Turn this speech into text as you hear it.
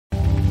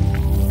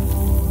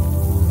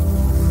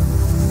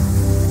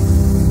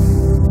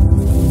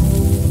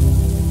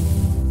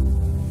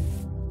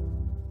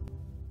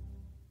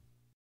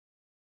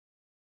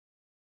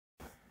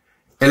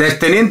El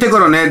exteniente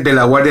coronel de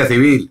la Guardia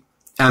Civil,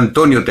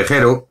 Antonio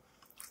Tejero,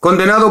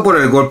 condenado por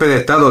el golpe de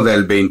Estado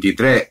del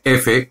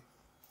 23F,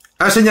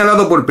 ha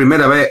señalado por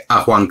primera vez a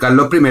Juan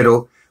Carlos I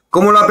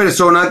como la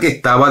persona que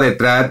estaba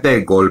detrás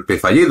del golpe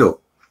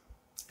fallido.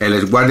 El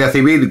exguardia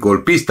civil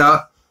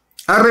golpista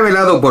ha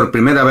revelado por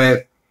primera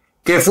vez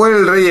que fue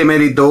el rey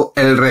emérito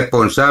el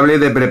responsable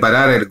de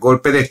preparar el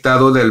golpe de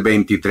Estado del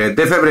 23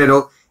 de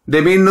febrero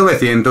de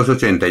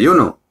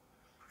 1981.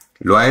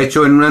 Lo ha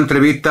hecho en una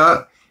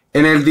entrevista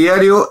en el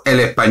diario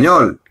El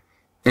Español,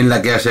 en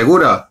la que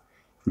asegura: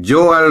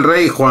 «Yo al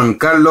rey Juan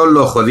Carlos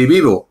lo jodí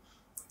vivo.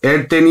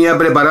 Él tenía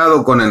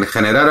preparado con el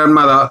general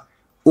Armada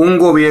un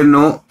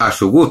gobierno a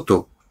su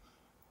gusto».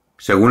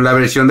 Según la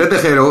versión de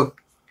Tejero,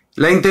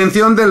 la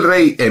intención del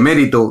rey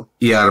emérito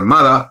y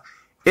Armada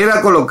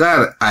era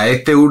colocar a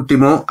este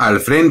último al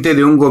frente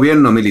de un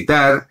gobierno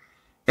militar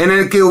en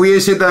el que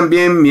hubiese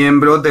también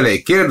miembros de la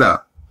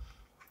izquierda.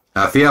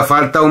 «Hacía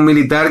falta un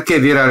militar que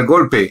diera el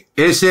golpe.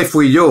 Ese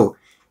fui yo.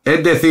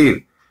 Es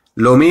decir,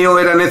 lo mío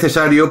era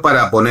necesario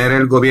para poner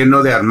el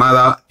gobierno de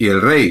Armada y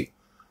el rey»,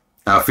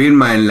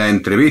 afirma en la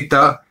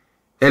entrevista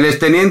el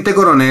exteniente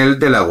coronel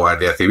de la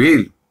Guardia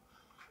Civil.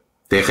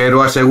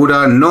 Tejero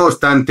asegura, no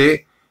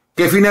obstante,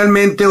 que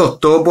finalmente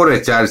optó por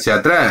echarse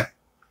atrás.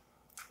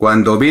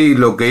 «Cuando vi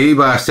lo que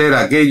iba a ser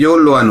aquello,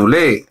 lo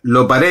anulé,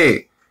 lo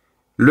paré.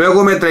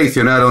 Luego me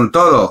traicionaron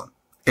todos,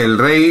 el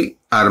rey,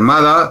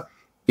 Armada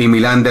y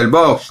Milán del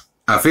Box»,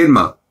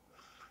 afirma.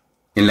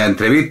 En la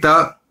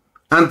entrevista,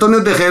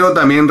 Antonio Tejero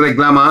también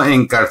reclama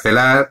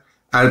encarcelar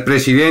al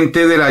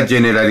presidente de la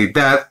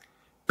Generalitat,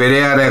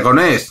 Pere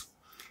Aragonés,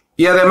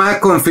 y además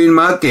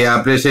confirma que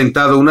ha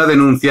presentado una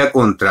denuncia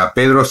contra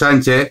Pedro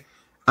Sánchez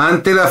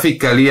ante la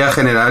Fiscalía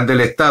General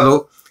del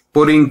Estado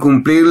por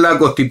incumplir la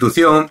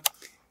Constitución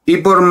y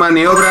por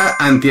maniobras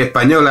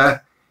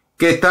antiespañolas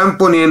que están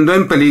poniendo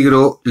en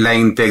peligro la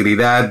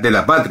integridad de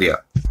la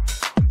patria.